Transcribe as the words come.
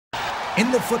In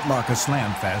the Foot Locker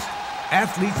Slam Fest,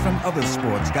 athletes from other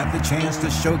sports got the chance to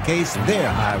showcase their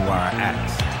high-wire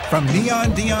acts. From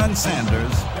Neon Deion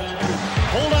Sanders,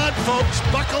 hold on, folks,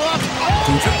 buckle up,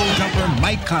 to triple jumper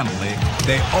Mike Conley,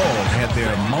 they all had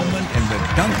their moment in the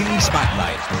dunking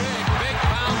spotlight. big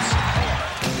bounce.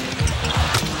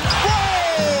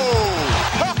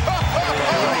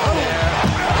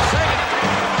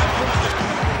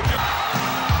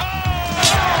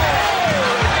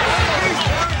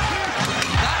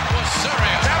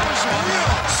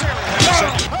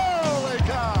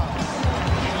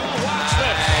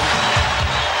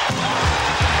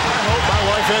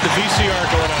 Had the VCR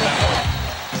going on that one.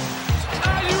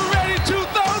 Are you ready to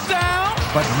throw down?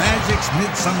 But Magic's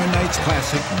Midsummer Night's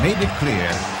Classic made it clear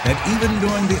that even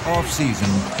during the off-season,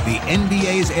 the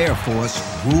NBA's Air Force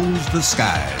rules the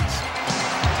skies.